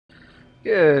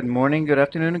Good morning, good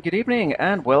afternoon, and good evening,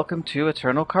 and welcome to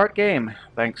Eternal Card Game.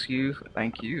 Thanks for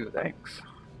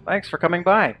coming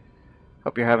by.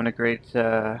 Hope you're having a great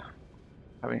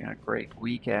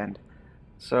weekend.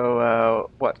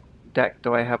 So, what deck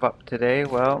do I have up today?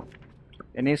 Well,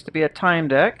 it needs to be a time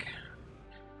deck.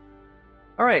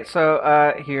 All right,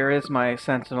 so here is my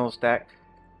Sentinels deck.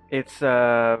 It's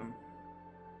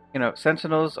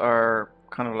Sentinels are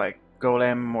kind of like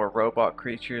golem or robot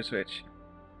creatures, which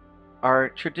are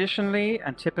traditionally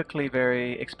and typically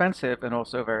very expensive and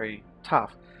also very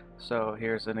tough. So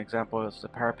here's an example: is the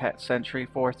Parapet Sentry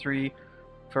 4/3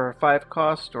 for 5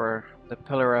 cost, or the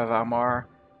Pillar of Amar,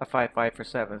 a 5/5 for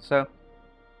 7. So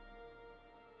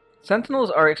Sentinels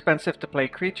are expensive to play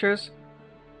creatures,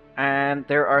 and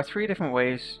there are 3 different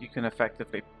ways you can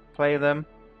effectively play them.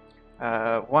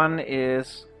 One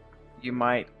is you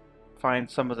might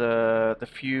find some of the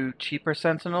few cheaper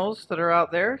Sentinels that are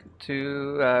out there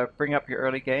to bring up your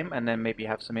early game, and then maybe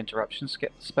have some interruption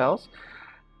spells.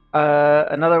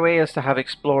 Another way is to have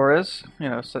explorers,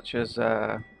 such as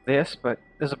this, but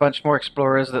there's a bunch more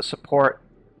explorers that support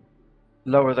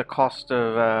lower the cost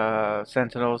of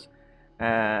Sentinels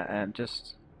and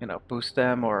just boost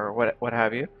them or what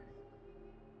have you.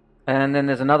 And then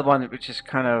there's another one which is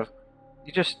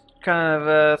you just kind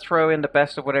of throw in the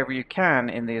best of whatever you can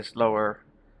in these lower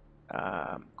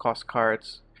cost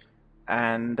cards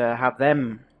and have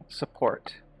them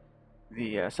support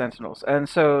the Sentinels. And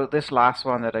so this last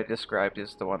one that I described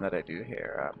is the one that I do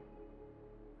here.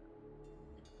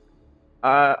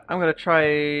 I'm going to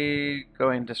try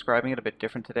describing it a bit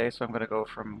different today, so I'm going to go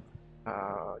from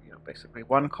basically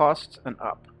 1 cost and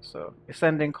up, so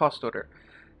ascending cost order.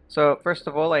 So first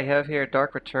of all, I have here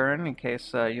Dark Return in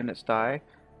case units die.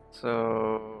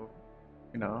 So,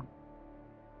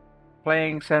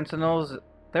 playing Sentinels,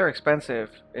 they're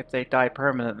expensive. If they die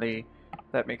permanently,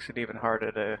 that makes it even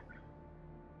harder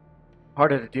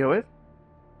to deal with.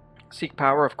 Seek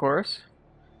Power, of course.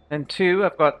 Then 2,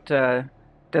 I've got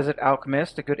Desert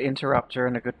Alchemist, a good interrupter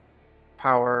and a good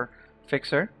power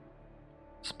fixer.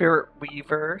 Spirit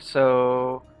Weaver,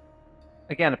 so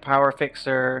again, a power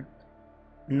fixer,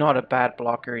 not a bad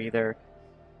blocker either.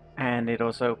 And it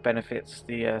also benefits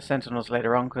the Sentinels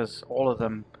later on, because all of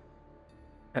them,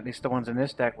 at least the ones in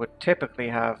this deck, would typically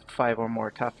have 5 or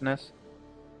more toughness.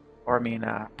 Or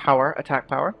attack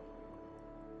power.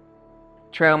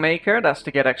 Trailmaker, that's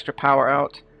to get extra power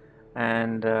out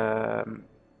and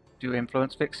do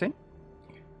influence fixing.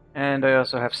 And I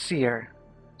also have Seer.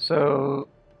 So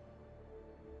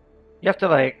you have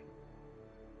to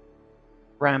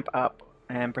ramp up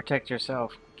and protect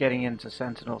yourself getting into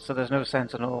Sentinels. So there's no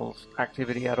Sentinels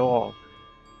activity at all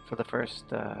for the first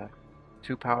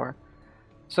 2 power.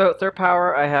 So 3rd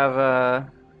power, I have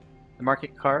the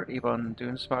market card, Ebon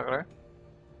Dune Smuggler.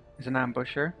 He's an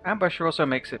ambusher. Ambusher also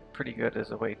makes it pretty good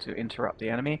as a way to interrupt the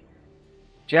enemy.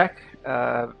 Jack,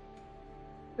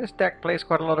 this deck plays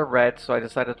quite a lot of red, so I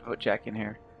decided to put Jack in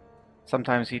here.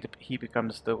 Sometimes he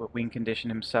becomes the win condition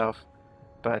himself,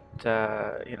 but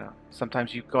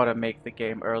sometimes you've got to make the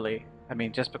game early. I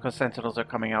mean, just because Sentinels are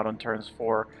coming out on turns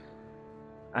 4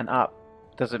 and up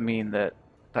doesn't mean that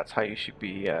that's how you should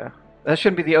be. That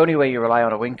shouldn't be the only way you rely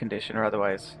on a win condition, or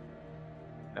otherwise,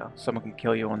 someone can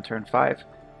kill you on turn 5,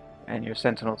 and your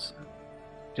Sentinels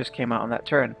just came out on that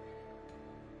turn.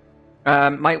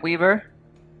 Might Weaver,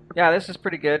 yeah, this is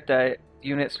pretty good.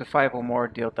 Units with 5 or more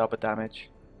deal double damage,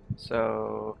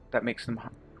 so that makes them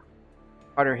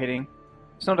harder hitting.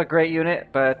 It's not a great unit,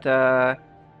 but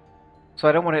so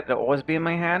I don't want it to always be in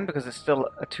my hand because it's still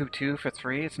a 2/2 for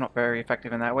 3. It's not very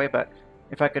effective in that way, but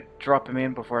if I could drop him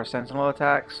in before a Sentinel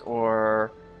attacks,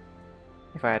 or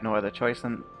if I had no other choice,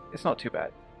 then it's not too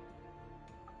bad.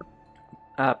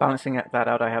 Balancing that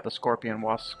out, I have the Scorpion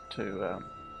Wasp to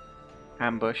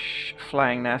ambush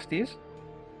flying nasties.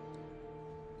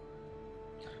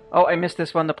 Oh, I missed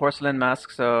this one, the Porcelain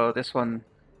Mask, so this one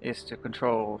is to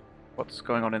control what's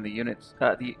going on in the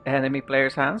the enemy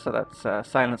player's hand, so that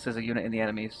silences a unit in the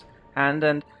enemy's hand.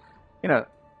 And,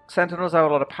 Sentinels have a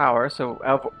lot of power, so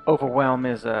Overwhelm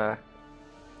is a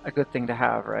good thing to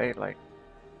have, right? Like,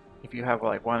 if you have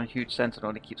one huge Sentinel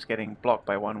and it keeps getting blocked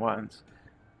by 1/1s,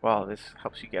 well, this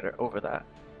helps you get it over that.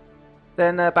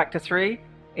 Then back to 3,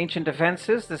 Ancient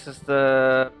Defenses. This is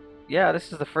the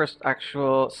first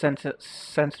actual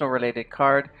Sentinel related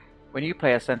card. When you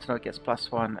play a Sentinel, it gets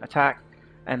 +1 attack,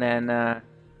 and then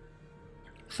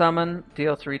summon,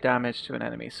 deal 3 damage to an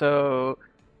enemy. So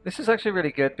this is actually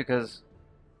really good because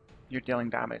you're dealing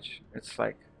damage. It's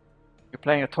like you're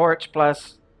playing a torch,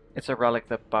 plus it's a relic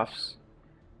that buffs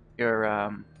your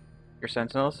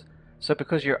Sentinels. So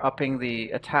because you're upping the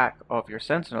attack of your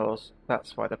Sentinels,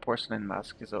 that's why the Porcelain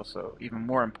Mask is also even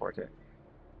more important.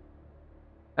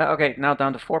 Okay, now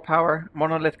down to 4 power.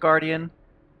 Monolith Guardian.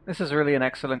 This is really an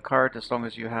excellent card as long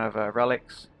as you have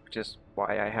relics, which is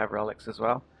why I have relics as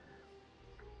well.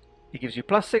 It gives you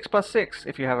 +6/+6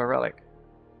 if you have a relic.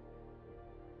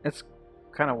 It's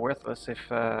kind of worthless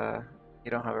if you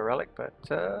don't have a relic, but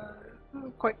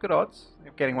quite good odds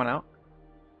of getting one out.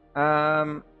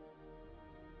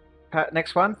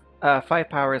 Next one, 5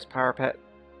 power is Parapet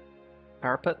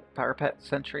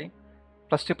Sentry.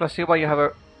 +2/+2 while you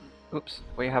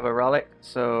have a relic.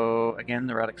 So again,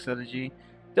 the relic synergy.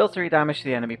 Deal 3 damage to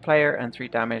the enemy player and 3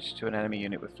 damage to an enemy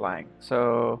unit with flying.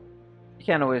 So you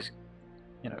can't always,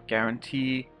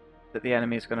 guarantee that the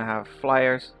enemy is going to have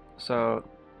flyers. So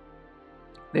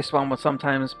this one will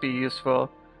sometimes be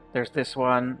useful. There's this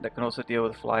one that can also deal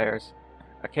with flyers.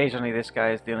 Occasionally this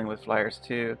guy is dealing with flyers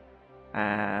too.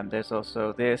 And there's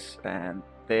also this and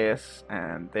this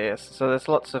and this. So there's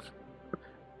lots of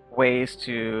ways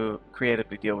to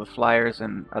creatively deal with flyers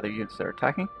and other units that are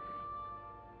attacking.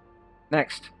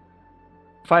 Next,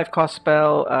 5 cost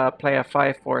spell, play a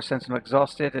 5/4 Sentinel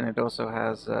Exhausted, and it also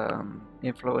has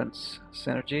influence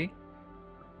synergy.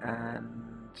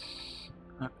 And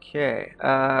okay,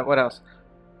 what else?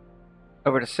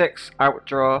 Over to 6, Outward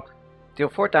Draw, deal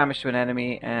 4 damage to an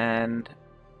enemy, and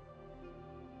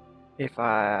if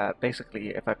I've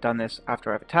done this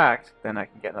after I've attacked, then I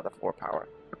can get another 4 power.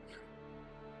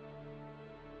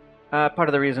 Part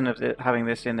of the reason of having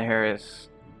this in here is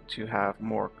to have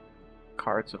more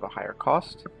cards of a higher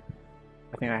cost.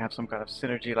 I think I have some kind of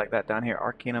synergy like that down here.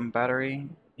 Arcanum Battery.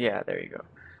 Yeah, there you go.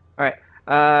 Alright,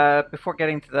 before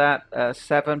getting to that,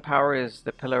 7 power is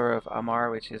the Pillar of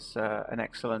Amar, which is an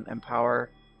excellent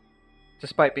Empower.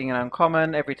 Despite being an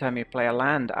uncommon, every time you play a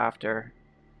land after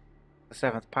the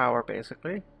 7th power,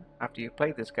 basically, after you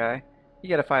play this guy, you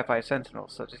get a 5/5 Sentinel,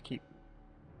 so just keep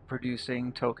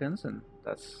producing tokens, and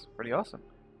that's pretty awesome.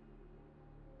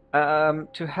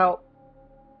 To help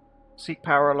seek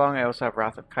power along, I also have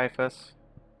Wrath of Caiaphas.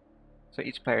 So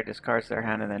each player discards their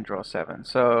hand and then draws 7.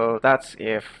 So that's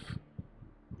if,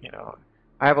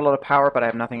 I have a lot of power but I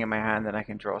have nothing in my hand, then I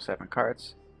can draw 7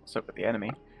 cards. So with the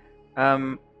enemy.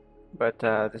 But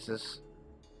this is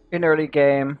in early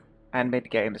game and mid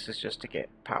game. This is just to get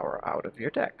power out of your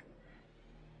deck.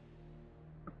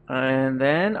 And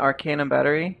then Arcanum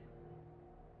Battery.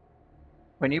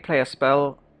 When you play a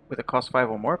spell with a cost 5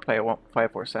 or more, play a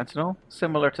 5/4 Sentinel.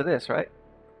 Similar to this, right?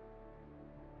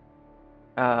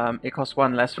 It costs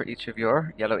 1 less for each of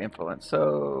your yellow influence.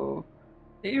 So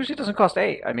it usually doesn't cost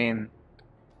 8. I mean,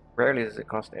 rarely does it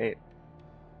cost 8.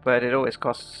 But it always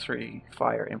costs 3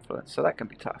 fire influence, so that can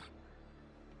be tough.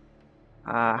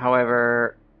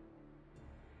 However,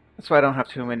 that's why I don't have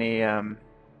too many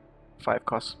 5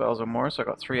 cost spells or more, so I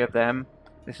got 3 of them.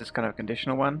 This is kind of a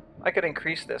conditional one. I could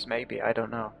increase this maybe, I don't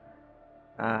know.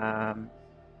 Not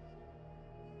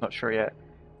sure yet.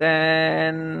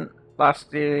 Then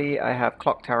lastly, I have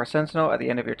Clock Tower Sentinel. At the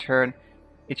end of your turn,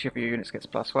 each of your units gets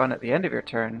 +1. At the end of your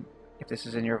turn, if this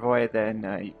is in your void, then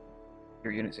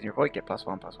your units in your void get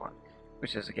 +1/+1,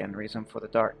 which is again reason for the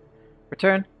dart.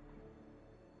 Return.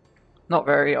 Not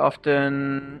very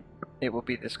often it will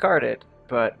be discarded,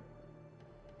 but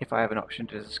if I have an option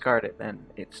to discard it, then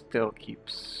it still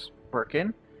keeps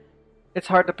working. It's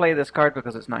hard to play this card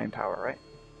because it's 9 power, right?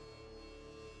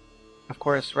 Of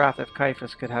course, Wrath of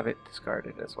Caiaphas could have it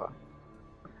discarded as well.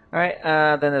 Alright,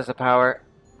 then there's a power.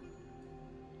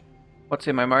 What's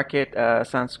in my market?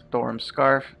 Sandstorm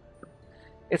Scarf.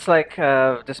 It's like,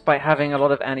 despite having a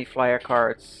lot of anti-flyer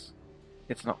cards,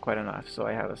 it's not quite enough, so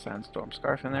I have a Sandstorm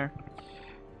Scarf in there.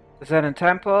 The Xenan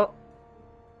Temple.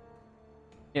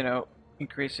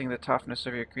 Increasing the toughness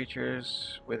of your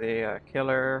creatures with a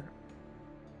killer.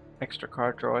 Extra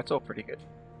card draw, it's all pretty good.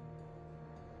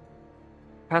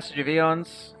 Passage of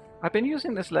Eons. I've been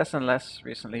using this less and less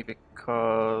recently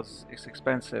because it's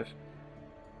expensive.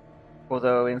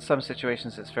 Although in some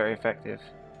situations it's very effective.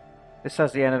 This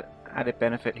has the added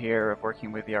benefit here of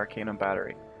working with the Arcanum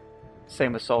Battery.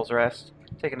 Same with Soul's Rest.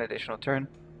 Take an additional turn.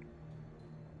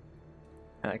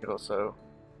 And I could also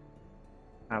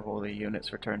have all the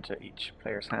units returned to each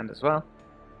player's hand as well.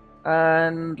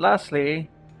 And lastly,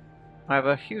 I have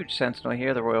a huge Sentinel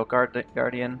here, the Royal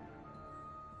Guardian.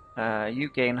 You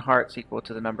gain hearts equal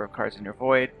to the number of cards in your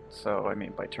void, so I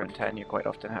mean by turn 10 you quite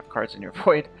often have cards in your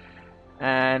void.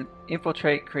 And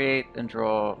infiltrate, create, and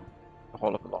draw the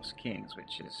Hall of the Lost Kings,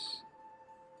 which is,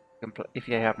 if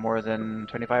you have more than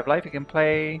 25 life, you can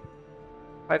play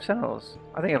 5 Sentinels.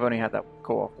 I think I've only had that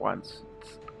go off once.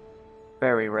 It's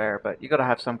very rare, but you gotta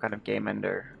have some kind of game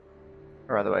ender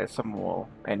Or otherwise someone will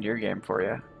end your game for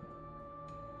you.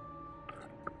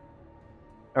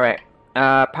 Alright,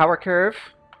 power curve.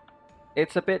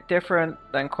 It's a bit different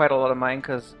than quite a lot of mine,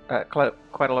 because quite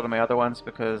a lot of my other ones,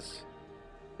 because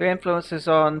the influence is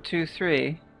on 2,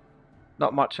 3,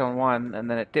 not much on 1, and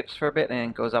then it dips for a bit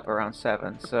and goes up around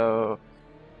 7. So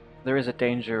there is a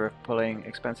danger of pulling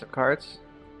expensive cards.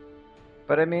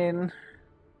 But I mean,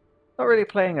 not really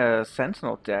playing a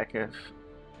Sentinel deck if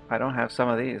I don't have some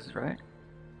of these, right?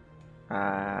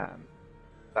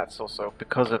 That's also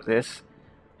because of this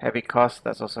heavy cost.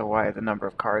 That's also why the number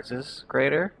of cards is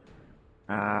greater.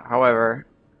 However,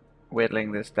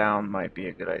 whittling this down might be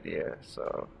a good idea.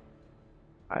 So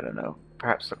I don't know.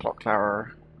 Perhaps the Clock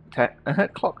Tower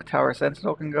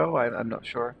Sentinel can go. I'm not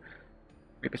sure.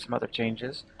 Maybe some other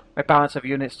changes. My balance of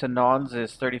units to nons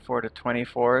is 34 to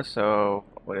 24. So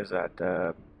what is that?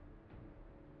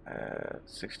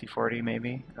 60-40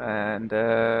 maybe. And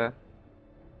the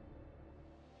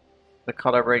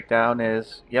color breakdown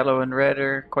is yellow and red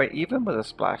are quite even with a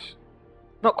splash.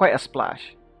 Not quite a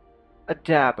splash. A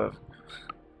dab of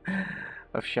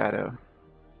of shadow.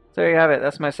 So there you have it.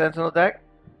 That's my Sentinel deck.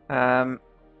 It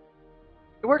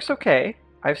works okay.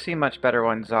 I've seen much better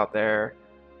ones out there.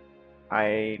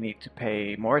 I need to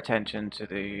pay more attention to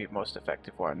the most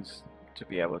effective ones to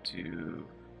be able to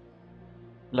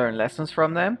learn lessons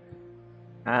from them.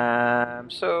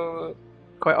 So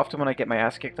quite often when I get my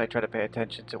ass kicked, I try to pay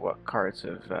attention to what cards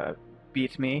have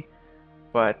beat me.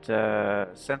 But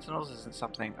Sentinels isn't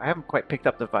something... I haven't quite picked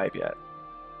up the vibe yet.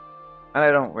 And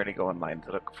I don't really go online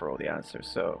to look for all the answers,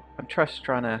 so I'm just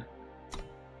trying to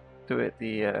do it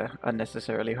the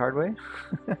unnecessarily hard way.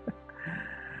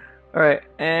 Alright,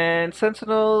 and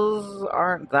Sentinels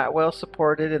aren't that well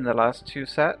supported in the last 2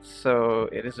 sets, so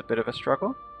it is a bit of a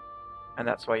struggle. And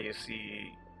that's why you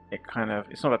see it kind of...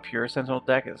 It's not a pure Sentinel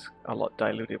deck, it's a lot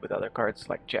diluted with other cards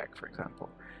like Jack, for example.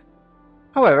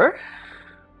 However,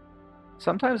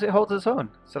 sometimes it holds its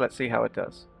own, so let's see how it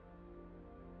does.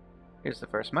 Here's the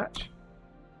first match.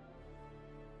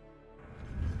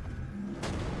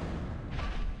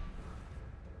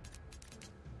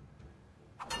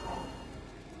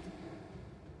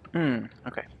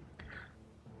 Okay.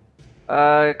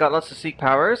 Got lots of Seek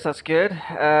powers, that's good.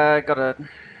 Got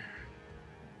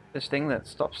this thing that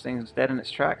stops things dead in its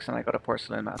tracks, and I got a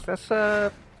Porcelain Mask.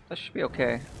 That should be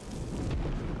okay.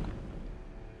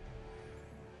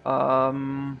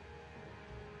 I'll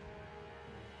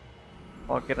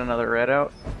get another red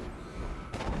out.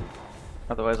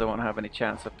 Otherwise I won't have any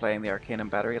chance of playing the Arcanum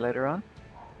Battery later on.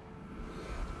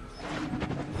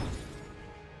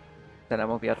 Then I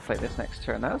won't be able to play this next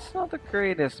turn. That's not the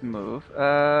greatest move.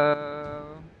 Yeah,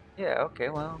 okay,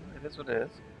 well, it is what it is.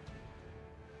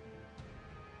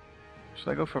 Should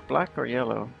I go for black or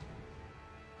yellow?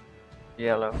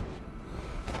 Yellow.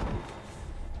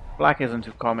 Black isn't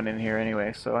too common in here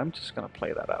anyway, so I'm just gonna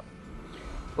play that up.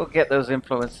 We'll get those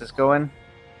influences going.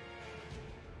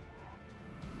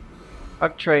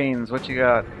 Hug Trains, what you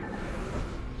got?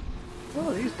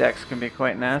 Oh, these decks can be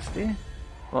quite nasty.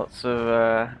 Lots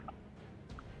of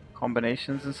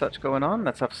combinations and such going on.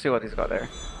 Let's have to see what he's got there.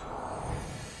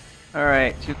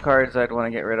 Alright, 2 cards I'd want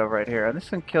to get rid of right here. And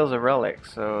this one kills a relic,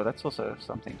 so that's also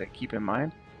something to keep in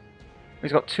mind.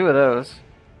 He's got 2 of those.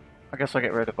 I guess I'll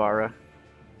get rid of Bara.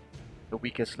 The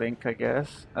weakest link, I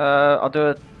guess. I'll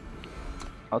do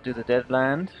the Dead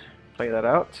Land. Play that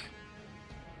out.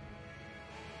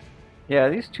 Yeah,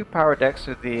 these 2 power decks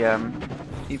with the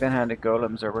even-handed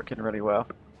golems are working really well.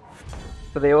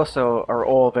 But they also are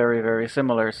all very, very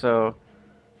similar, so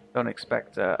don't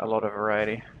expect a lot of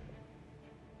variety.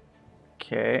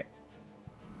 Okay.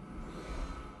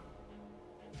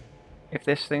 If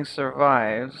this thing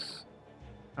survives,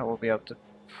 I will be able to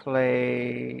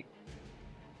play...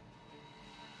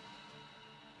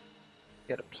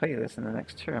 Gotta play this in the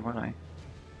next turn, won't I?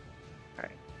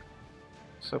 Alright.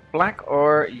 So black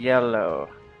or yellow?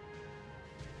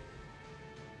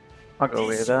 I'll go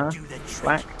with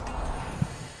black.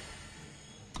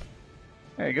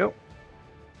 There you go.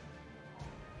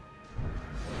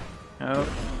 Oh,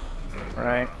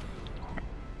 right.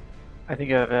 I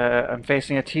think I'm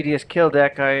facing a tedious kill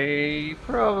deck. I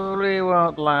probably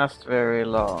won't last very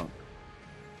long,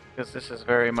 because this is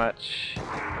very much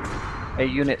a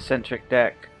unit-centric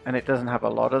deck, and it doesn't have a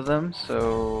lot of them,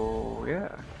 so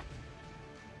yeah.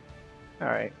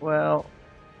 Alright, well,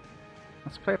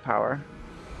 let's play power.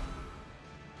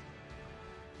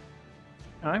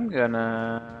 I'm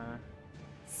gonna...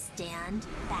 Stand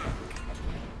back.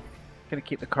 Gonna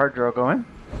keep the card draw going.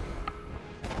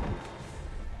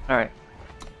 Alright.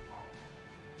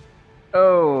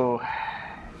 Oh,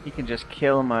 he can just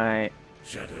kill my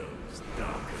Shadows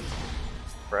darken.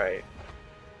 Right.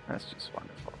 That's just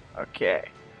wonderful. Okay.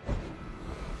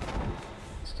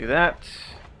 Let's do that.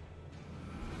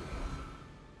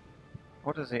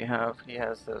 What does he have? He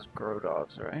has those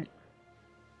Grodovs, right?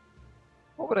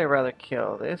 What would I rather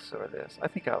kill, this or this? I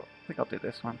think I'll do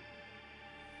this one.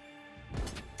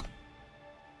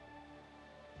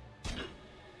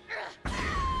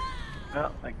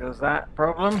 Well, there goes that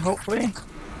problem, hopefully.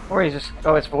 Or he's just,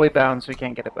 oh, it's void bound, so he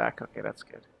can't get it back. Okay, that's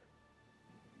good.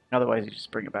 Otherwise, you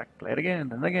just bring it back, play it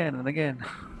again and again and again.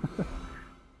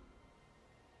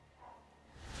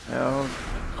 No.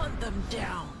 Hunt them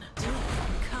down.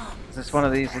 Come. Is this one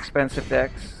of these expensive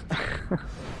decks?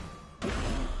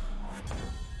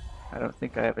 I don't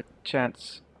think I have a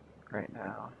chance right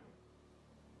now.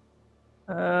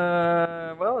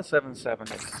 Well, a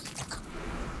 7/7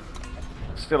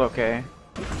 is still okay.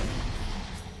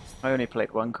 I only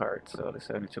played one card, so at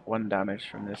least I only took 1 damage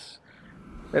from this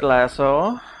little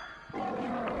asshole.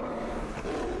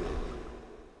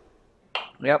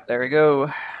 Yep, there we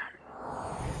go.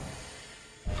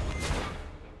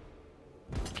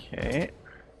 Okay.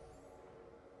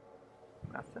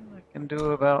 Nothing I can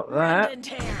do about that.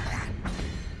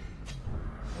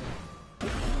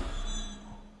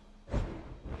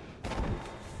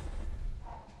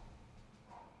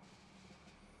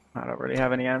 I don't really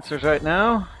have any answers right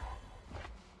now.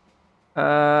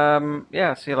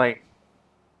 Yeah, see, like...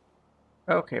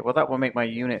 Okay, well that will make my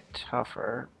unit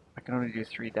tougher. I can only do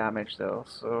 3 damage though,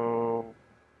 so...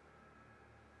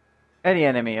 Any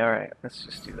enemy, alright, let's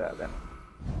just do that then.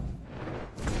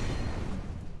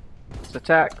 Let's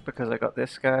attack, because I got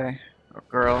this guy, or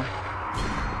girl.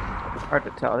 Hard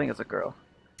to tell, I think it's a girl.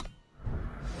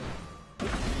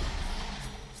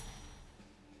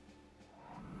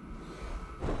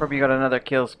 Probably got another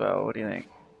kill spell, what do you think?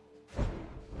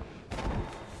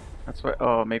 That's what,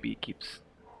 oh, maybe he keeps...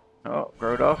 Oh,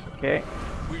 Grodov, okay.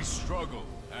 We struggle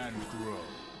and grow.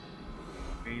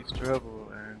 We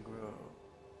struggle and grow.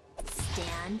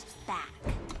 Stand back.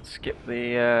 Skip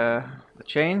the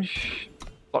change.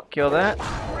 Block kill that.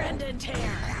 Rend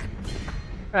tear.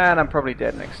 And I'm probably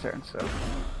dead next turn, so...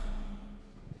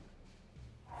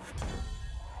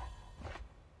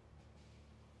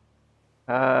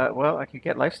 well, I could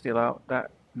get lifesteal out.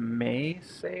 That may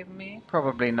save me.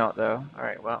 Probably not, though.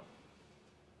 Alright, well.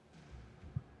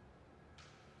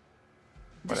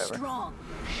 The Whatever. strong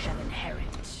shall inherit.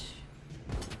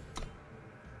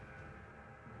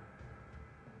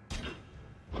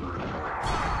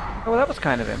 Oh, well, that was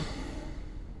kind of him.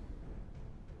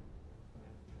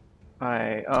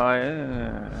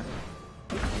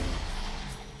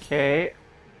 Okay.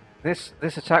 This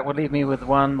attack would leave me with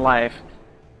 1 life.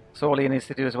 So all he needs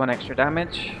to do is 1 extra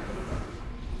damage.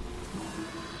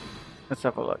 Let's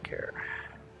have a look here.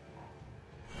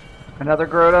 Another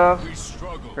Grodov. We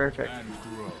struggle Perfect. and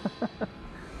grow.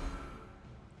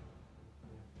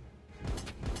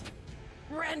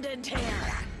 Rend and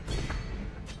tear.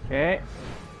 Okay.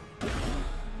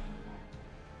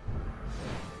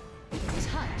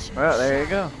 Touch. Well, there you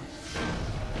go.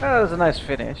 That was a nice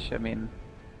finish. I mean,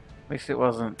 at least it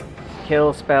wasn't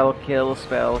kill spell, kill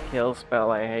spell, kill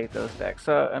spell. I hate those decks.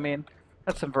 So, I mean,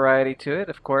 that's some variety to it,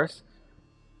 of course.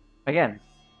 Again,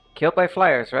 killed by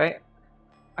flyers, right?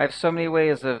 I have so many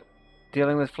ways of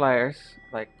dealing with flyers,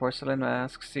 like Porcelain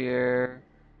Mask, Seer,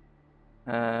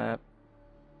 the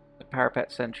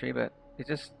Parapet Sentry, but it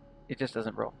just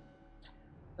doesn't roll.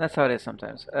 That's how it is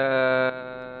sometimes.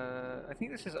 I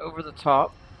think this is over the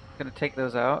top. I'm gonna take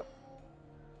those out.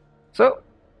 So,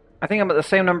 I think I'm at the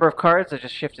same number of cards. I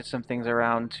just shifted some things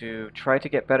around to try to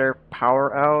get better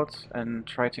power out and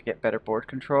try to get better board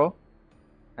control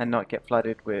and not get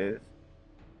flooded with,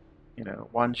 you know,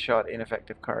 one-shot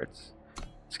ineffective cards.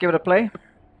 Let's give it a play.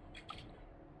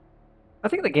 I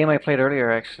think the game I played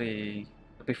earlier, actually,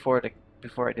 before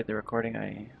I did the recording,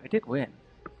 I did win.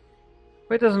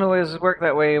 But it doesn't always work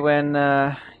that way when,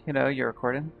 you know, you're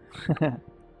recording.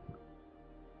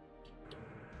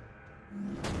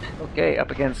 Okay, up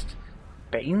against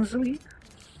Bainsley?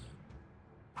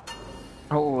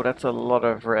 Oh, that's a lot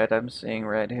of red. I'm seeing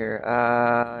red here.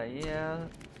 Yeah.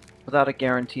 Without a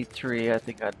guaranteed 3, I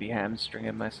think I'd be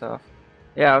hamstringing myself.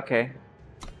 Yeah, okay.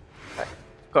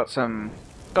 Got some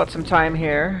time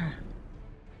here.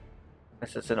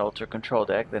 Unless it's an ultra control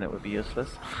deck, then it would be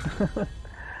useless.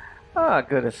 Ah,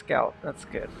 good, a scout. That's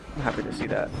good. I'm happy to see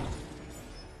that.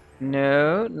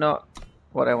 No, not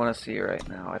what I want to see right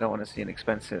now. I don't want to see an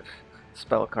expensive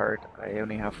spell card. I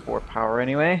only have 4 power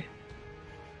anyway.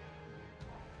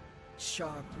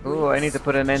 Ooh, I need to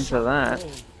put an end to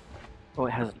that. Oh,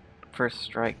 it has first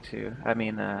strike too. I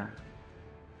mean,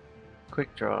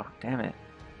 quick draw. Damn it.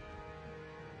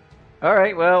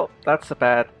 Alright, well, that's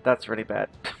really bad.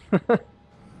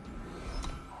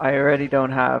 I already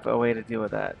don't have a way to deal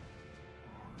with that.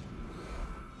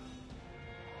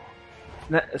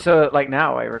 So, like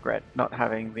now, I regret not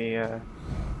having the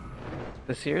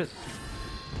Sears.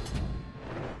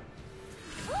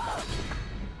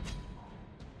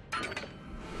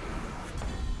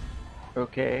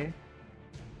 Okay.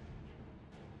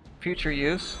 Future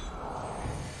use.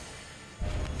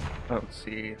 Don't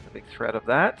see the big threat of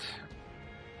that.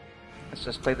 Let's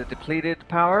just play the depleted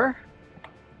power.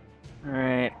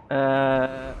 Alright.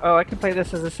 Oh, I can play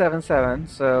this as a 7/7,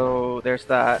 so there's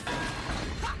that.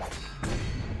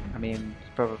 I mean,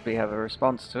 probably have a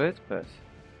response to it, but...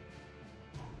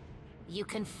 You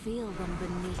can feel them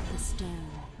beneath the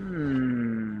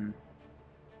stone.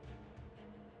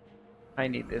 I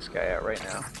need this guy out right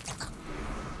now.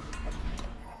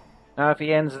 Now if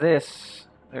he ends this,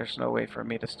 there's no way for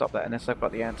me to stop that unless I've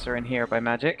got the answer in here by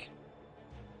magic.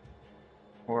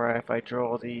 Or if I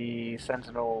draw the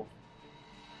Sentinel...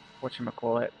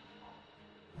 whatchamacallit.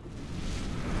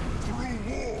 Through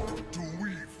war do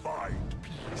we find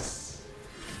peace.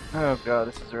 Oh god,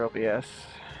 this is real BS.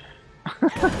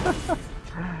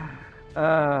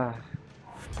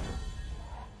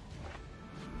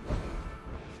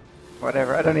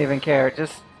 Whatever, I don't even care,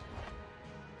 just...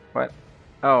 What?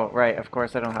 Oh, right, of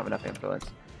course I don't have enough influence.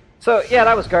 So, yeah,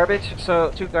 that was garbage.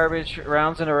 So, 2 garbage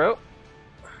rounds in a row.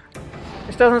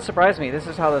 This doesn't surprise me, this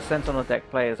is how the Sentinel deck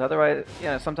plays. Otherwise, you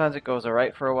know, sometimes it goes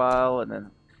alright for a while, and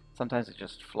then sometimes it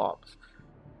just flops.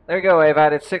 There you go, I've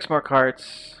added 6 more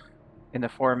cards in the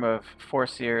form of 4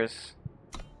 Sears,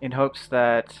 in hopes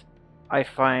that I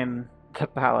find the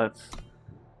balance.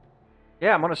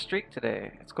 Yeah, I'm on a streak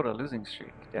today. It's called a losing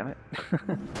streak, damn it.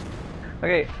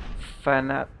 Okay,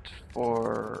 Fanat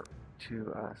for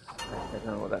to us. I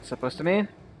don't know what that's supposed to mean.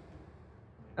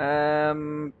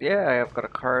 Yeah, I've got a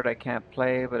card I can't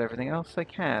play, but everything else I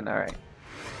can. Alright.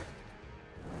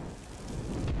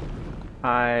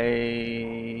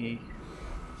 I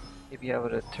may be able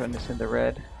to turn this into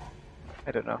red.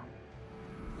 I don't know.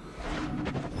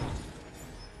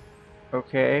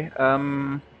 Okay,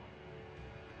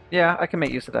 yeah, I can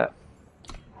make use of that.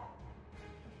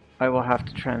 I will have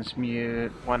to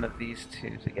transmute one of these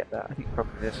 2 to get that. I think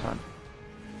probably this one.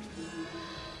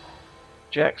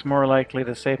 Jack's more likely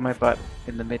to save my butt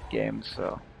in the mid-game,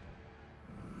 so...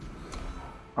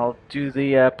 I'll do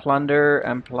the plunder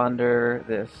and plunder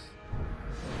this.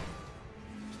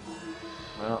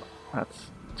 Well, that's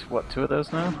what, 2 of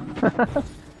those now?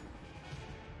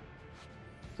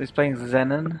 So he's playing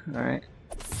Xenan, alright.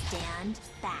 Stand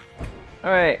back.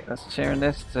 Alright, let's turn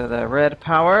this to the red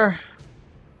power.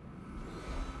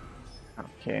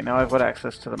 Okay, now I've got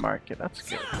access to the market, that's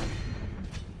good.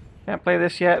 Can't play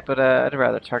this yet, but I'd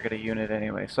rather target a unit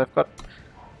anyway. So I've got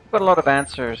a lot of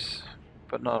answers,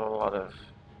 but not a lot of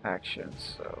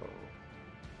actions, so...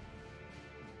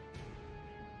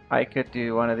 I could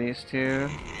do one of these 2.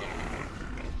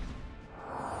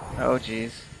 Oh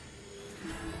jeez.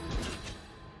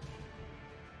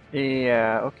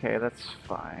 Yeah, okay, that's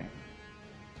fine.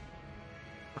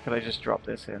 Or could I just drop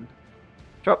this in?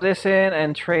 Drop this in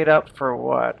and trade up for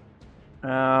what?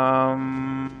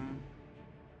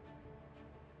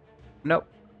 Nope.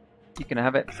 You can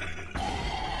have it.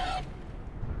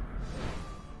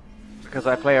 Because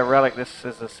I play a relic, this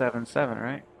is a 7/7,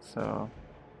 right? So...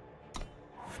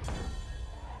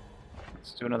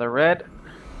 let's do another red.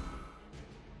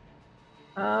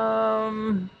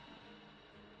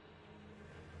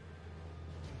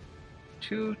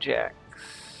 2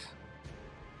 jacks.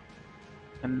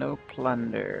 And no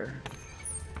plunder.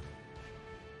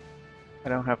 I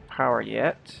don't have power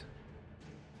yet.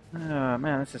 Oh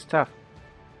man, this is tough.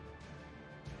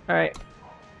 Alright.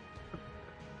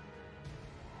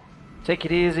 Take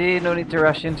it easy, no need to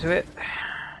rush into it.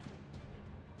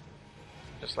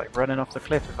 Just like running off the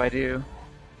cliff if I do.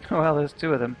 Well, there's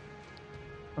 2 of them.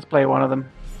 Let's play one of them.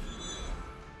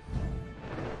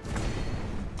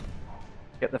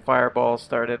 Get the fireball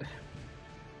started.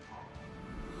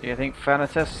 Do you think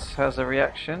Thanatos has a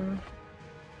reaction?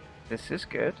 This is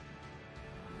good.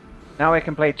 Now I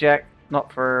can play Jack,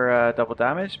 not for double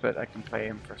damage, but I can play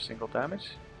him for single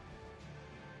damage.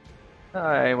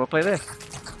 I will play this.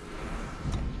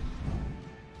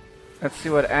 Let's see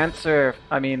what answer...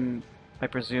 I mean, I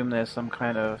presume there's some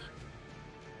kind of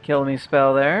kill me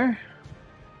spell there.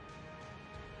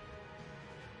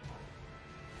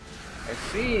 I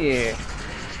see.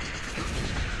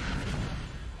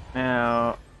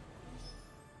 Now,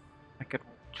 I could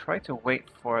try to wait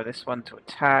for this one to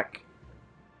attack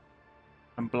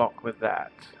and block with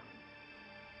that.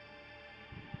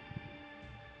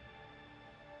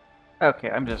 Okay,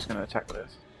 I'm just gonna attack with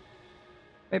this.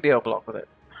 Maybe I'll block with it.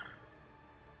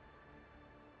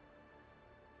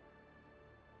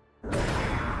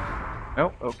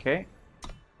 Oh, okay.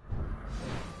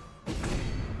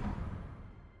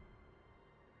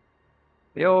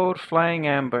 The old flying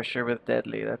ambusher with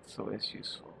deadly, that's always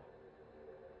useful.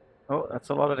 Oh, that's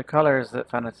a lot of the colors that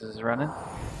Thanatos is running.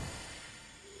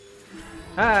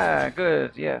 Ah,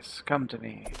 good, yes, come to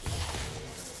me.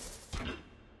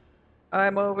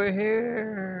 I'm over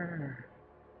here.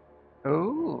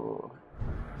 Ooh.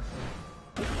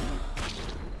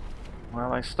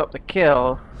 Well, I stopped the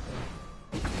kill.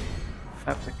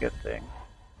 That's a good thing.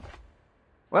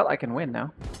 Well, I can win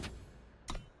now.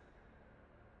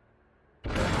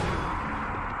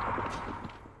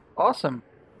 Awesome.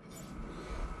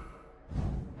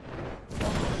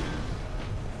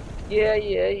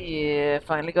 Yeah.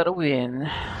 Finally got a win.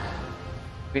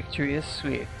 Victory is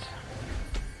sweet.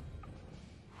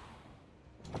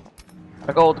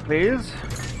 A gold, please.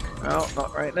 No,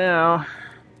 not right now.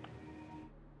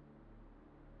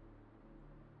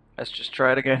 Let's just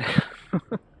try it again.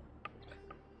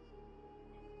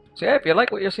 So yeah, if you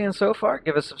like what you're seeing so far,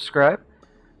 give a subscribe,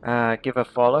 give a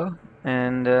follow,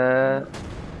 and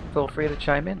feel free to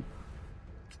chime in.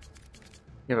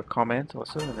 Give a comment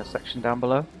also in the section down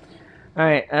below.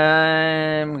 Alright,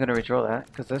 I'm going to redraw that,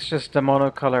 because that's just a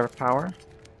monocolor power.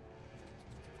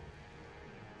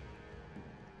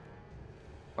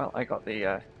 Well, I got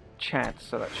the chant,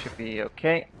 so that should be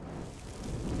okay.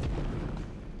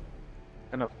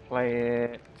 Gonna play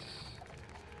it...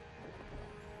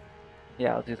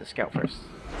 Yeah, I'll do the scout first.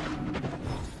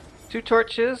 2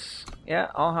 torches. Yeah,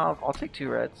 I'll take 2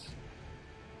 reds.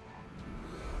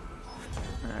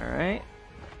 Alright.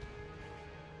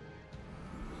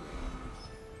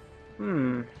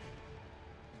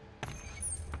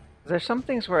 There's some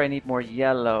things where I need more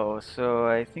yellow, so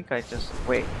I think I just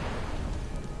wait.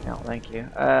 No, thank you.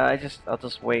 I'll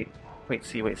just wait. Wait,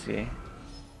 see.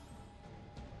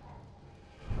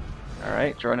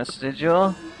 Alright, drawing a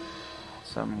sigil.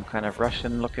 Some kind of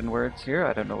Russian-looking words here.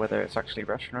 I don't know whether it's actually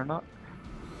Russian or not.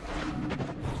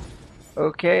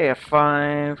 Okay, a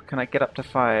 5. Can I get up to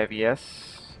 5?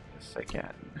 Yes. Yes, I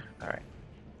can. Alright.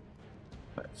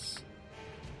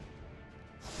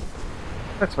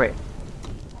 Let's wait.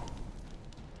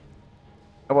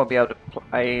 I won't be able to.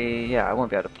 I won't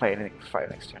be able to play anything for 5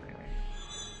 next turn anyway.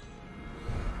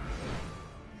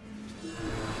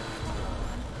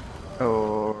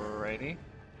 Alrighty.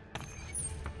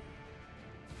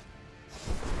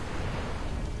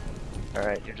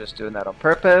 Alright, you're just doing that on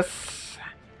purpose.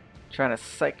 Trying to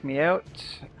psych me out.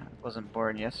 I wasn't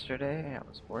born yesterday. I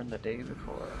was born the day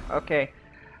before. Okay.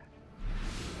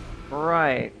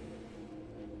 Right.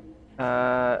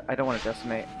 I don't want to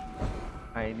decimate.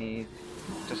 I need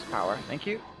just power. Thank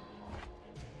you.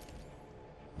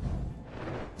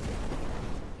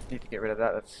 Need to get rid of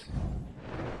that. That's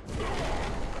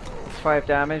 5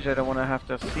 damage. I don't want to have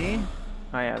to see.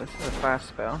 Oh yeah, this is a fast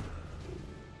spell.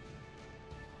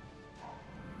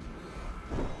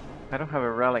 I don't have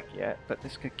a relic yet, but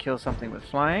this could kill something with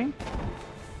flying.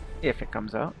 If it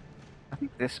comes out. I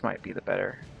think this might be the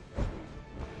better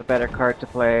card to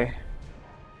play.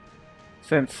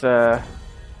 Since I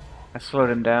slowed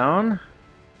him down.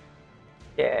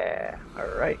 Yeah,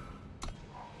 alright.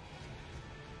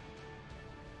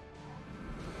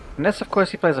 Unless of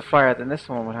course he plays a flyer, then this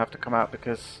one would have to come out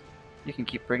because you can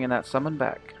keep bringing that summon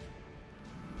back.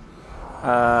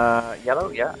 Yellow,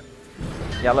 yeah.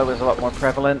 Yellow is a lot more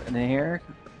prevalent in here.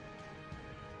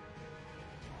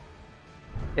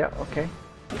 Yeah, okay.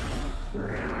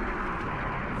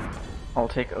 I'll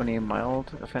take only a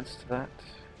mild offense to that.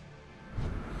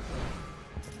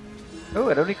 Oh,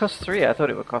 it only costs 3. I thought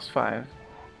it would cost 5.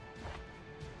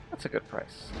 That's a good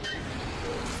price.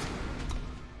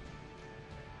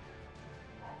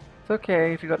 It's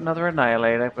okay, if you got another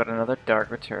Annihilate, I've got another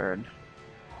Dark Return.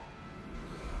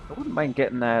 I wouldn't mind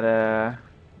getting that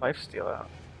lifesteal out.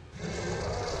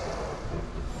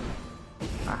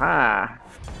 Aha!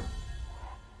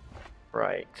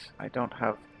 Right, I don't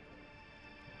have...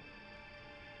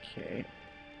 Okay.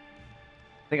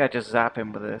 I think I just zap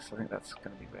him with this. I think that's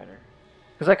going to be better.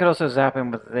 Because I could also zap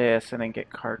him with this and then get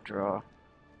card draw.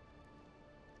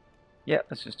 Yeah,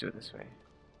 let's just do it this way.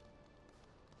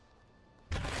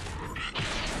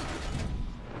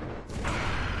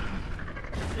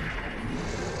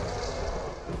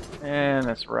 And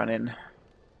let's run in.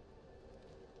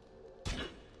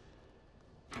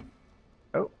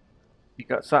 Oh, you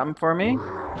got something for me?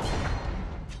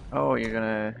 Oh, you're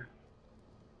gonna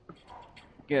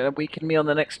get a weaken me on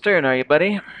the next turn, are you,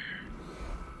 buddy?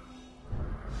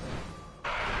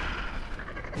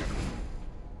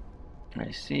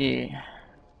 I see.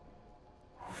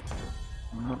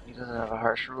 Well, he doesn't have a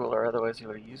harsh ruler, otherwise he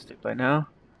would have used it by now.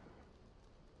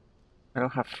 I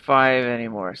don't have 5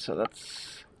 anymore, so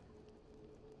that's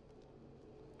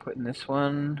putting this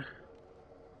one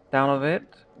down a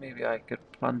bit. Maybe I could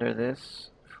plunder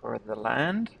this for the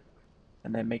land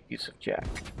and then make use of Jack.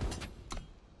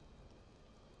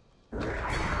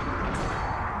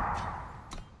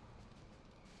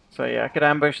 So yeah, I could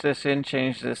ambush this in,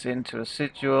 change this into a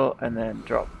sigil, and then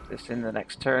drop this in the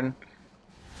next turn.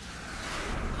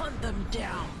 Hunt them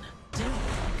down. Doom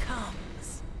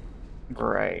comes.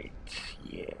 Right,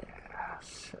 yeah,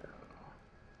 so...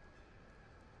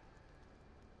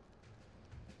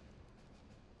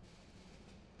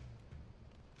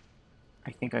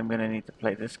 I think I'm gonna need to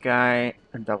play this guy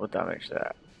and double damage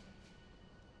that.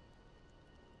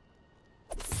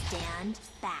 Stand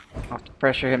back. I'll have to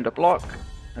pressure him to block,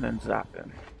 and then zap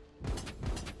him.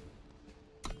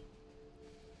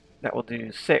 That will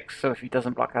do 6, so if he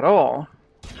doesn't block at all...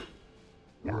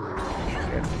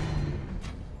 Yeah.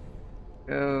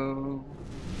 Go...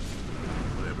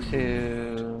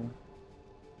 2...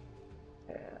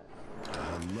 Yeah. I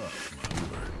love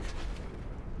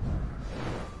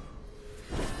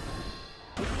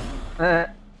my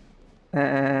work.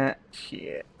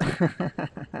 Shit.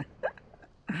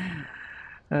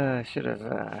 I should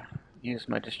have used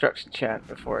my destruction chant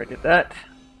before I did that.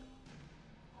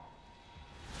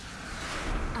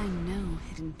 I know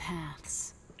hidden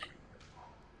paths.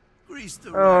 Grease the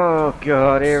Oh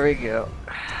god, here we go.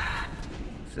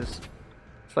 It's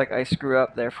like I screw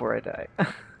up, therefore I die.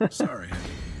 Sorry.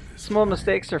 Small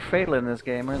mistakes are fatal in this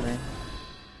game, aren't they?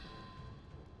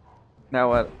 Now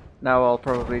what? Now I'll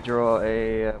probably draw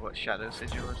a what, shadow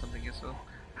sigil or something useful.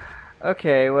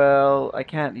 Okay, well I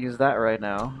can't use that right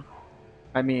now.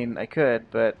 I mean, I could,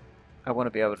 but I want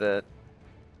to be able to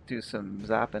do some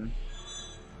zapping.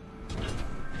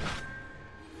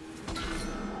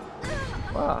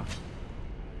 Wow.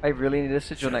 I really need a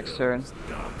sigil next turn.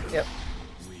 Yep.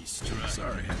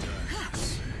 Sorry.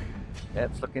 Yeah,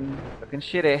 it's looking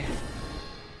shitty.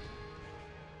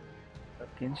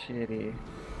 Looking shitty.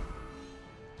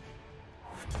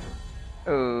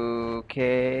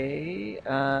 Okay.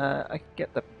 I can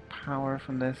get the power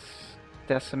from this.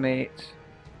 Decimate.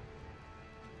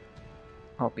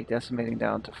 I'll be decimating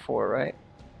down to 4, right?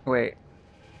 Wait.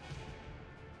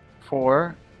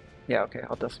 4? Yeah, okay,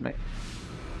 I'll decimate.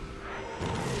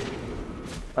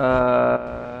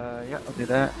 Yeah, I'll do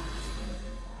that.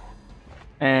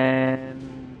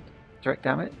 And direct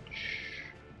damage.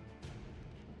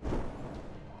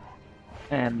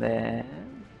 And then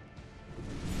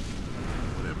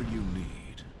Whatever you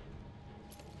need.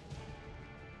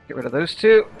 get rid of those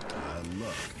 2. I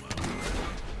love my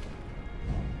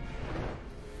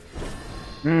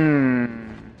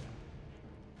work.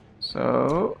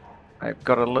 So I've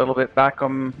got a little bit back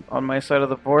on my side of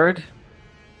the board.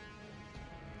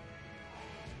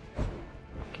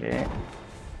 Okay.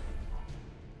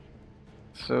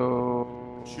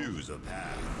 So Choose a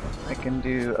path. I can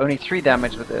do only 3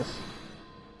 damage with this.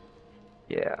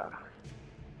 Yeah.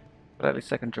 But at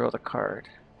least I can draw the card.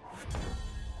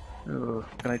 Ooh,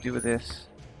 what can I do with this?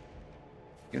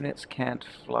 Units can't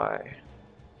fly.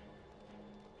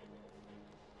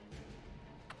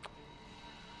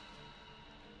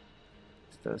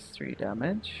 This does 3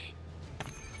 damage.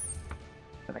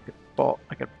 And I could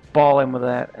ball him with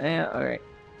that. Yeah, alright.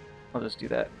 I'll just do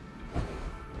that.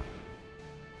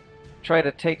 Try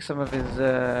to take some of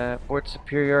his board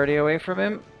superiority away from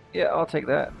him. Yeah, I'll take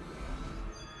that.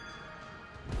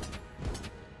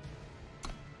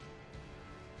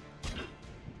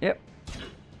 Yep.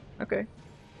 Okay.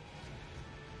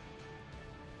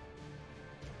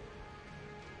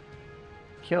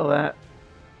 Kill that.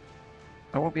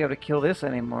 I won't be able to kill this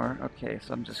anymore. Okay,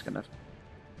 so I'm just gonna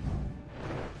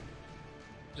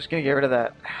get rid of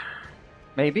that.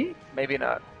 Maybe? Maybe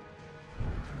not.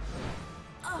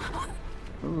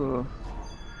 Ooh.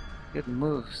 Good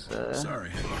moves.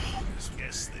 Sorry.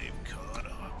 Guess they've caught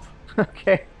up.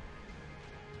 Okay.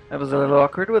 That was a little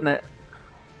awkward, wasn't it?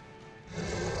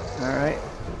 Alright.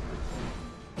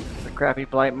 The crappy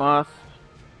Blight Moth.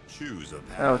 Choose a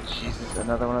path. Oh, Jesus,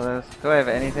 another one of those. Do I have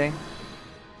anything?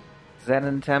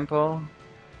 Xenan Temple?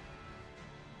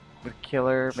 With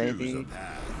Killer, maybe? Choose a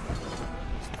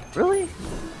path. Really?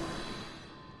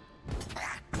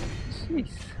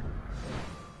 Jeez.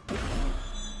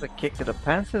 It's a kick to the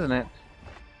pants, isn't it?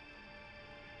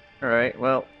 Alright,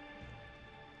 well.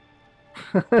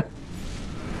 Whatever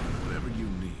you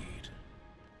need.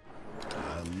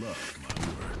 I love my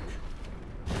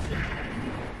work.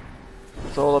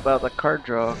 It's all about the card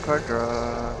draw, card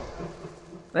draw.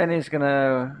 Then he's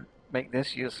gonna make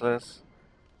this useless.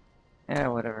 Yeah,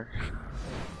 whatever.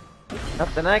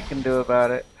 Nothing I can do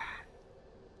about it.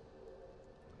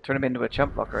 Turn him into a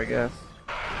chump blocker, I guess.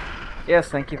 Yes,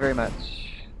 thank you very much.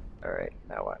 Alright,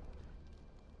 now what?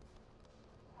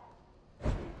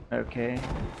 Okay,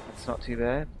 that's not too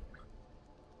bad.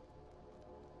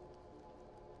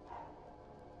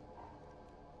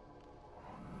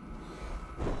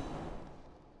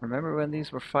 Remember when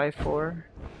these were 5-4?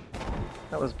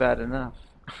 That was bad enough.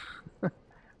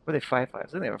 Were they 5-5? I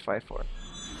think they were 5-4.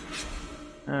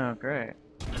 Oh, great.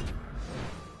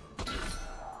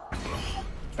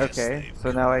 Okay,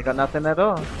 so now I got nothing at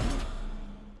all.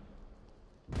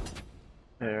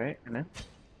 Alright, and then?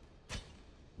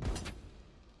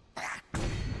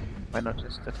 Why not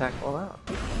just attack all out?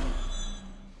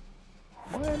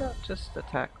 Why not just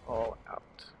attack all out?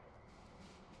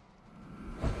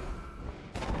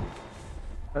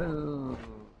 Oh,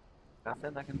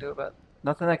 nothing I can do about.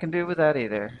 Nothing I can do with that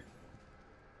either.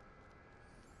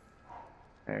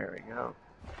 There we go.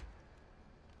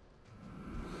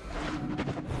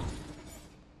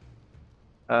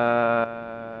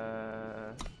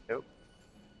 Nope.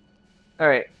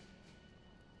 Alright.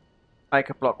 I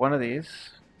could block one of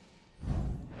these.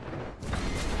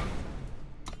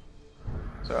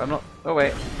 So I'm not. Oh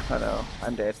wait. Oh no,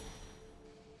 I'm dead.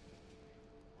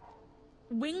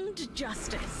 Winged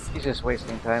justice. He's just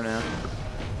wasting time now.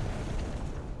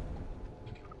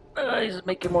 He's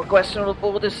making more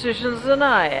questionable decisions than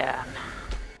I am.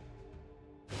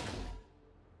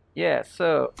 Yeah,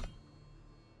 so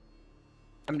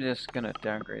I'm just gonna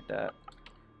downgrade that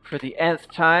for the nth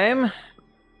time.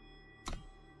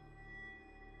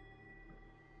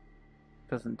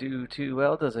 Doesn't do too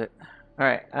well, does it?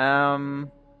 Alright,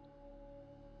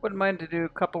 wouldn't mind to do a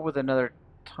couple with another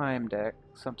time deck,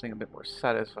 something a bit more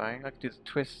satisfying. I could do the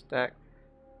twist deck.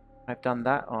 I've done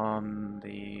that on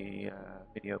the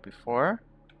video before.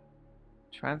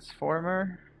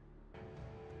 Transformer.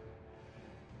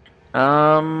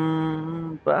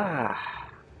 Yeah,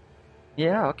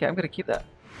 okay, I'm gonna keep that.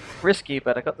 Risky,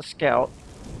 but I got the scout,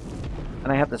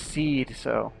 and I have the seed,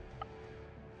 so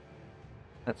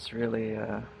that's really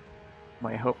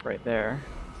my hope right there.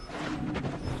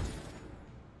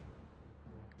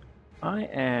 I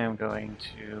am going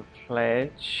to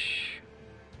pledge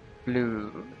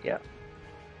blue, yeah.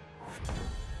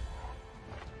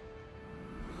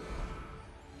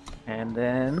 And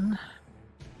then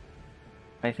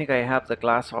I think I have the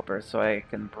Glasshopper, so I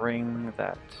can bring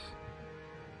that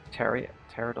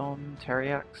Kerendon,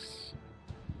 Teriax,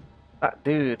 that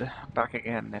dude back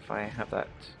again if I have that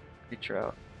creature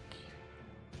out.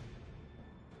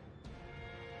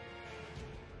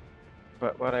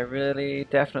 But what I really,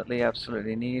 definitely,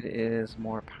 absolutely need is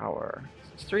more power. So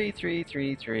it's 3, 3,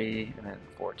 3, 3, and then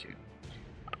 4, 2.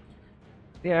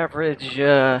 The average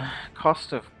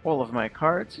cost of all of my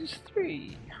cards is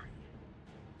 3.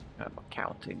 I'm not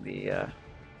counting the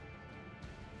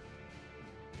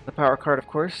power card, of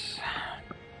course.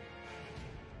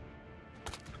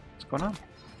 What's going on?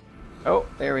 Oh,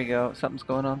 there we go. Something's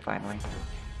going on finally.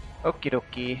 Okie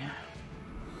dokie.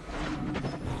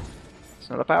 It's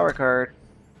not a power card.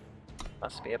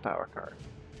 Must be a power card.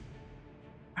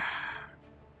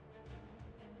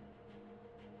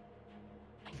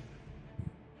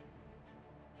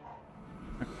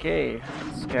 Okay,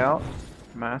 Scout,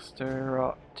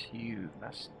 Masterot, you,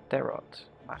 Masterot.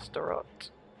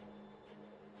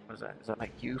 What is that? Is that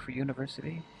like you for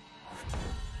university?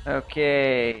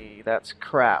 Okay, that's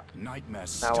crap. Now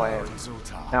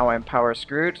I'm power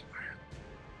screwed.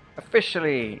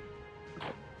 Officially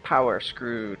power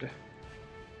screwed.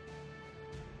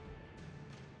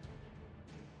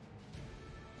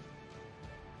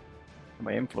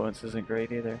 My influence isn't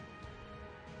great either.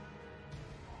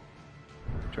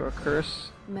 Draw a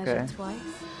curse. Measure Okay. twice,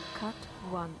 cut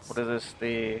once. What is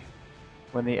this?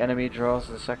 When the enemy draws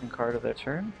the second card of their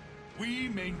turn? We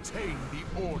maintain the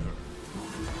order.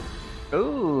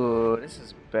 Ooh, this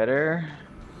is better.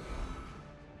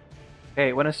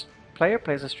 Okay, when a player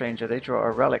plays a stranger, they draw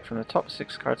a relic from the top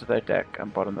 6 cards of their deck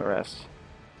and bottom the rest.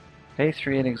 Pay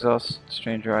 3 and exhaust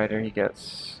stranger either. He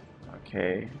gets.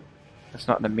 Okay, that's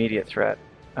not an immediate threat.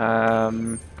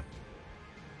 So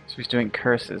he's doing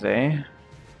curses, eh?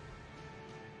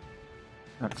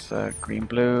 That's green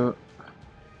blue.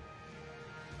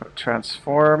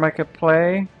 Transform I could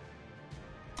play.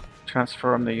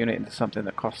 Transform the unit into something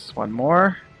that costs 1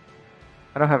 more.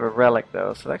 I don't have a relic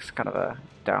though, so that's kind of a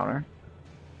downer.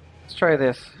 Let's try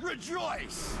this.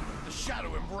 Rejoice! The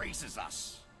shadow embraces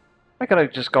us. I could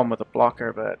have just gone with a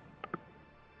blocker, but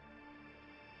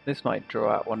this might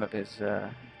draw out one of his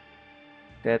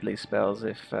deadly spells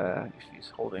if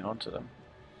he's holding on to them.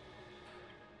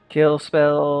 Kill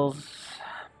spells,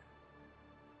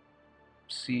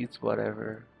 seeds,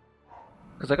 whatever.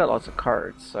 Because I got lots of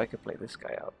cards, so I could play this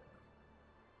guy out.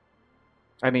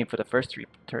 I mean, for the first 3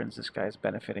 turns, this guy's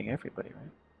benefiting everybody,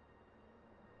 right?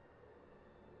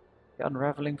 The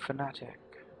Unraveling Fanatic.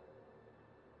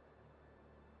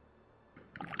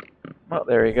 Well,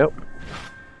 there you go.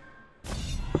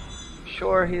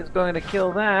 Sure, he's going to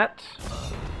kill that.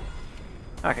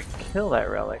 I can kill that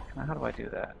relic. Now, how do I do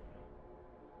that?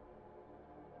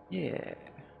 Yeah.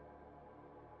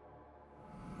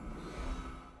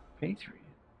 Pay 3.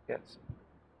 Yes.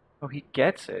 Oh, he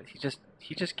gets it. He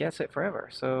just gets it forever.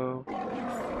 So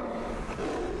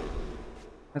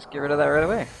let's get rid of that right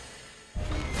away.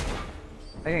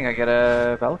 I think I get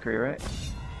a Valkyrie, right?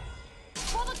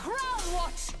 For the crown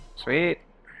watch. Sweet.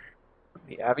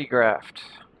 The Abbey Graft.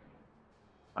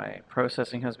 My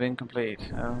processing has been complete.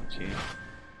 Oh, gee.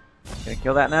 Gonna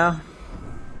kill that now?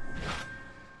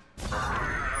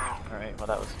 Alright, well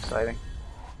that was exciting.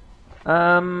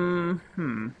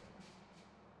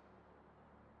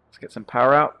 Let's get some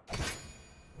power out.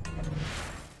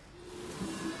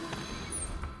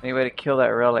 Any way to kill that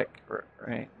relic?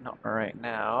 Right, not right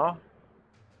now.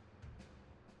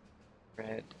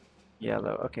 Red,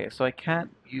 yellow. Okay, so I can't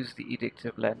use the Edict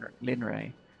of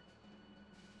Linray.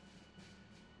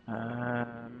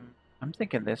 I'm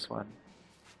thinking this one.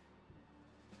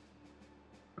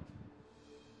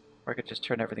 Or I could just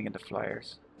turn everything into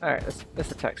flyers. Alright,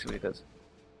 let's attack, see what he does.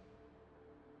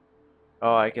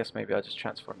 Oh, I guess maybe I'll just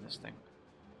transform this thing.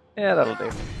 Yeah, that'll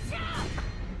do.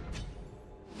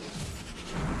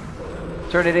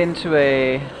 Turn it into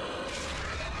a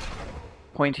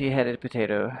pointy-headed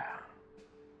potato.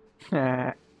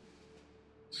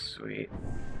 Sweet.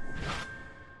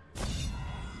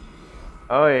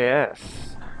 Oh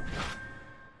yes.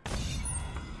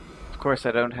 Of course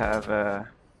I don't have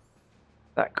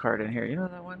that card in here. You know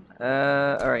that one?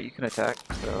 Alright, you can attack,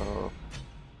 so...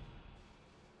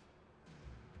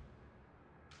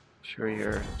 Sure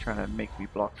you're trying to make me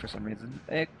block for some reason.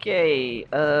 Okay,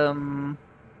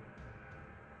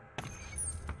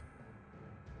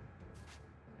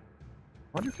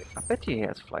 wonder if I bet you he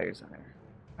has flyers in there.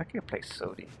 I could play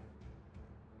Sodi.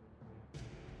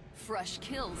 Fresh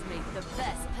kills make the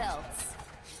best pelts.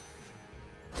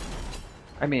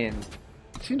 I mean,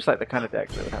 it seems like the kind of deck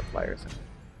that would have flyers in it.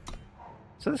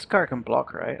 So this card can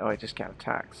block, right? Oh, I just can't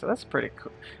attack. So that's pretty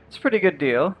cool. It's a pretty good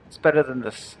deal. It's better than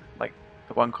this, like,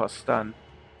 the 1-cost stun.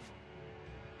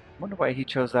 I wonder why he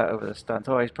chose that over the stuns.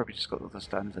 Oh, he's probably just got the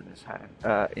stuns in his hand,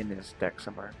 in his deck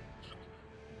somewhere.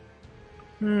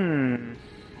 Ooh.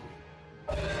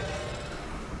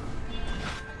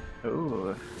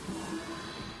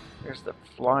 There's the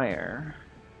flyer.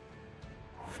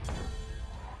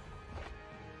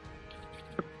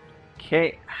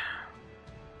 Okay.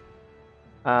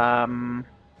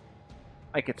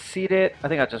 I could seed it. I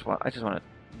think I just want to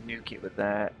nuke it with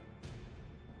that.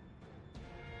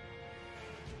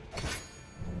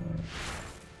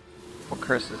 What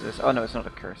curse is this? Oh no, it's not a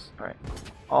curse. Alright.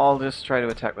 I'll just try to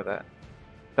attack with that.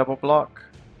 Double block.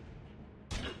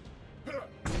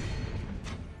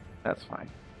 That's fine.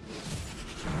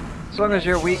 As long as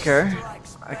you're weaker,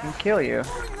 I can kill you. It's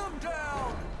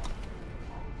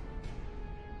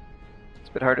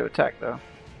a bit hard to attack though.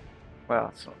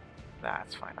 Well, so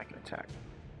that's fine. I can attack.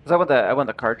 Cause I want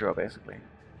the card draw basically.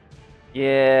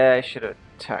 Yeah, I should have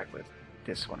attacked with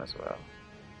this one as well.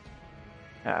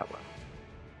 Ah well.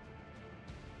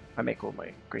 I make all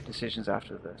my great decisions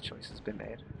after the choice has been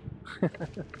made.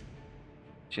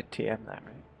 Should TM that,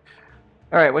 right?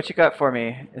 Alright, what you got for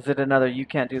me? Is it another you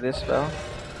can't do this spell?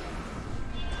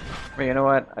 Well, you know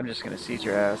what? I'm just gonna siege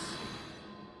your ass.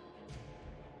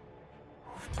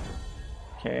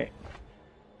 Okay.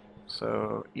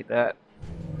 So, eat that.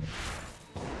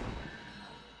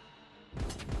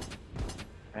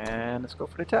 And let's go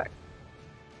for the attack.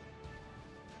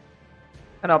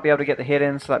 And I'll be able to get the hit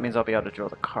in, so that means I'll be able to draw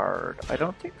the card. I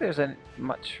don't think there's any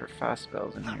much for fast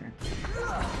spells in here.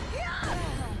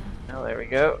 Oh, there we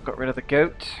go. Got rid of the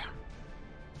goat.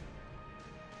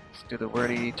 Let's do the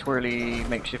whirly twirly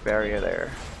makeshift barrier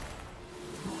there.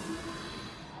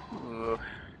 Ooh.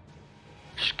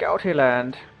 Scouty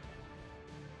land.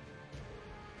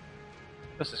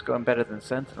 This is going better than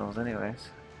Sentinels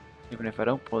anyways. Even if I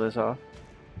don't pull this off.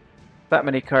 That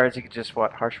many cards, you could just,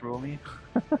 what, harsh rule me?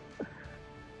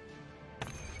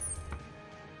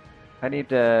 I need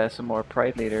some more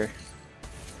Pride Leader.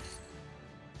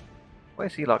 Why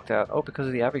is he locked out? Oh, because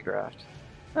of the Abbey Graft.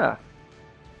 Ah.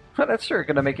 That's sure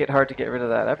gonna make it hard to get rid of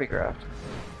that Abbey Graft.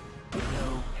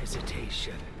 No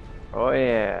hesitation. Oh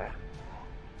yeah.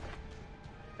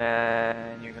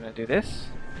 And you're gonna do this.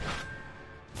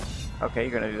 Okay,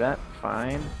 you're gonna do that.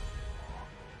 Fine.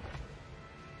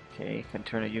 Okay, you can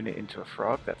turn a unit into a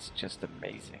frog. That's just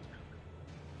amazing.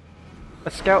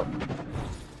 A scout.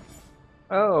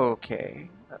 Okay,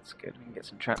 that's good. We can get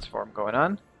some transform going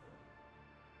on.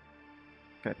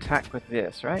 Can attack with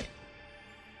this, right?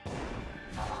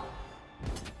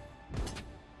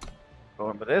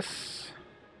 Going with this.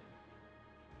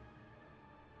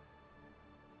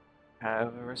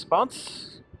 Have a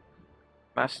response.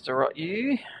 Master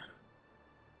you.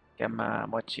 Come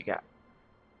on, what you got?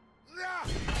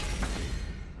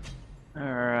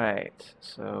 Alright,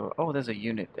 so... Oh, there's a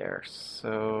unit there,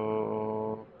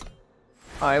 so...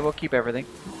 I will keep everything.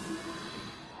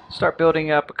 Start building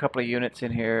up a couple of units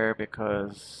in here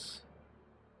because...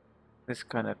 this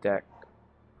kind of deck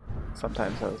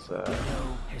sometimes has No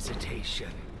hesitation.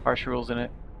 harsh rules in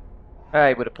it.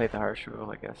 I would have played the harsh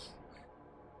rule, I guess.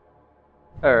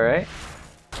 Alright.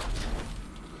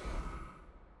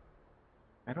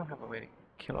 I don't have a way to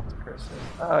kill off the curses.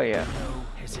 Oh yeah. No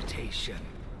hesitation.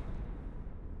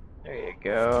 There you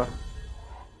go.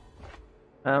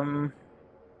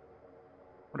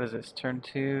 What is this? Turn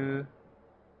 2.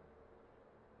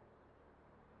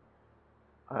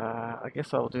 I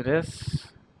guess I'll do this.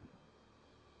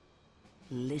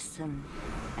 Listen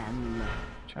and learn.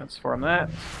 Transform that.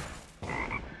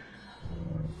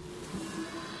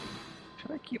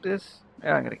 Should I keep this?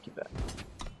 Yeah, I'm gonna keep that.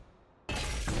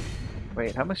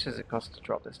 Wait, how much does it cost to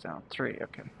drop this down? 3,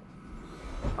 okay.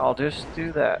 I'll just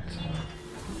do that.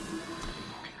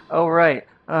 Oh right.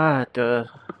 Ah, duh.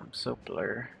 I'm so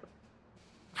blur.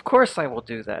 Of course I will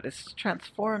do that. It's a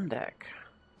transform deck.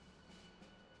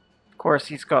 Of course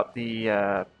he's got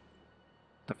the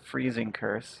freezing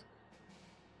curse.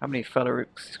 How many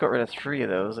Fellarooks? He's got rid of 3 of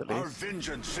those at Our least.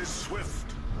 vengeance is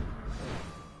swift.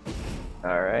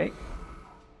 Alright.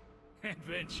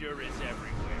 Adventure is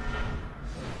everywhere.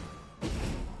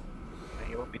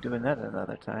 You won't be doing that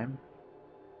another time.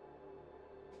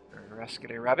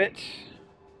 Rascally Rabbit.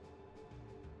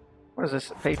 What is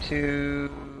this? Pay to...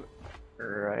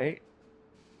 Right.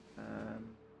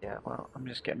 Yeah, well, I'm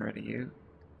just getting rid of you.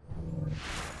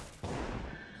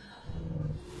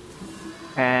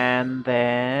 And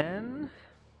then...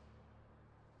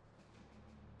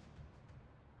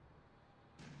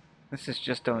 This is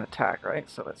just don't attack, right?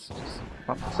 So let's just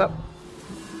bump this up.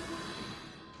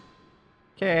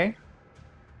 Okay.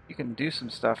 You can do some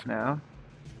stuff now.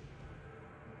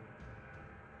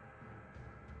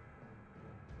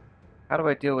 How do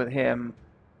I deal with him?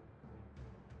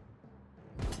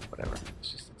 Whatever, let's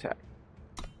just attack.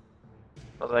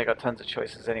 Although I got tons of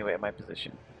choices anyway in my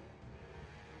position.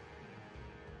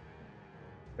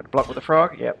 Gonna block with the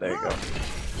frog? Yep, there you go.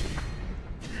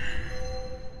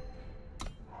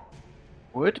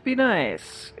 Would be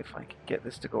nice if I could get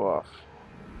this to go off.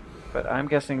 But I'm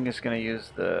guessing I'm just gonna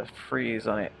use the freeze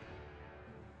on it.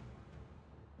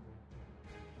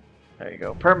 There you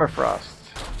go, permafrost.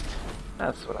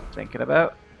 That's what I'm thinking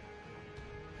about.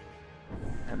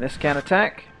 And this can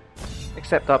attack,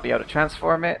 except I'll be able to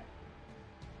transform it.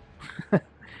 I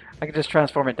can just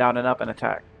transform it down and up and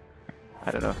attack.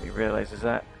 I don't know if he realizes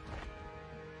that.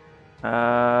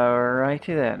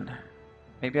 Alrighty then.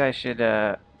 Maybe I should, He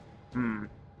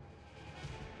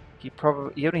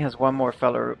only has 1 more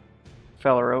Feller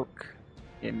Oak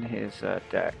in his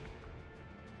deck.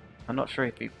 I'm not sure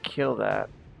if he'd kill that.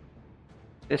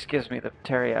 This gives me the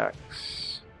Teriax.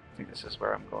 I think this is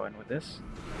where I'm going with this.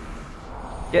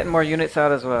 Getting more units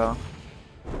out as well.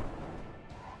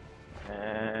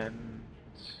 And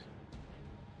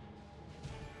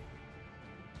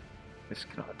this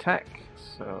cannot attack,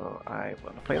 so I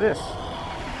want to play this.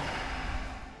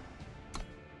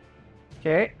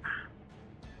 Okay.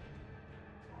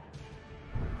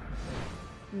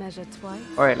 Measure twice.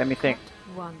 Alright, let me think.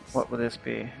 Once. What would this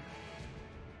be?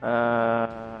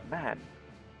 Man.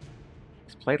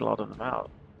 He's played a lot of them out.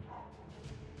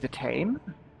 Detain?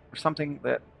 Or something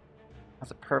that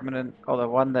has a permanent... Oh, the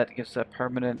one that gives a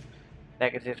permanent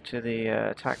negative to the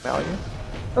attack value.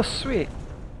 Oh, sweet!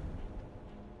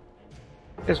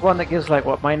 There's one that gives like,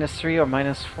 what, -3 or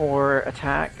 -4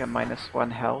 attack and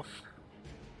 -1 health.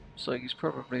 So he's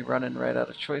probably running right out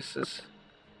of choices.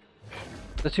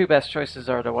 The 2 best choices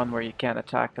are the one where you can't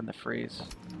attack and the freeze.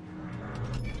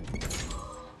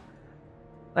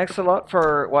 Thanks a lot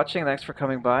for watching, thanks for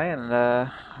coming by, and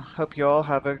hope you all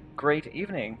have a great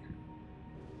evening.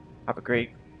 Have a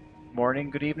great morning,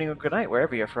 good evening, or good night,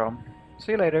 wherever you're from.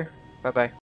 See you later.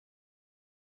 Bye-bye.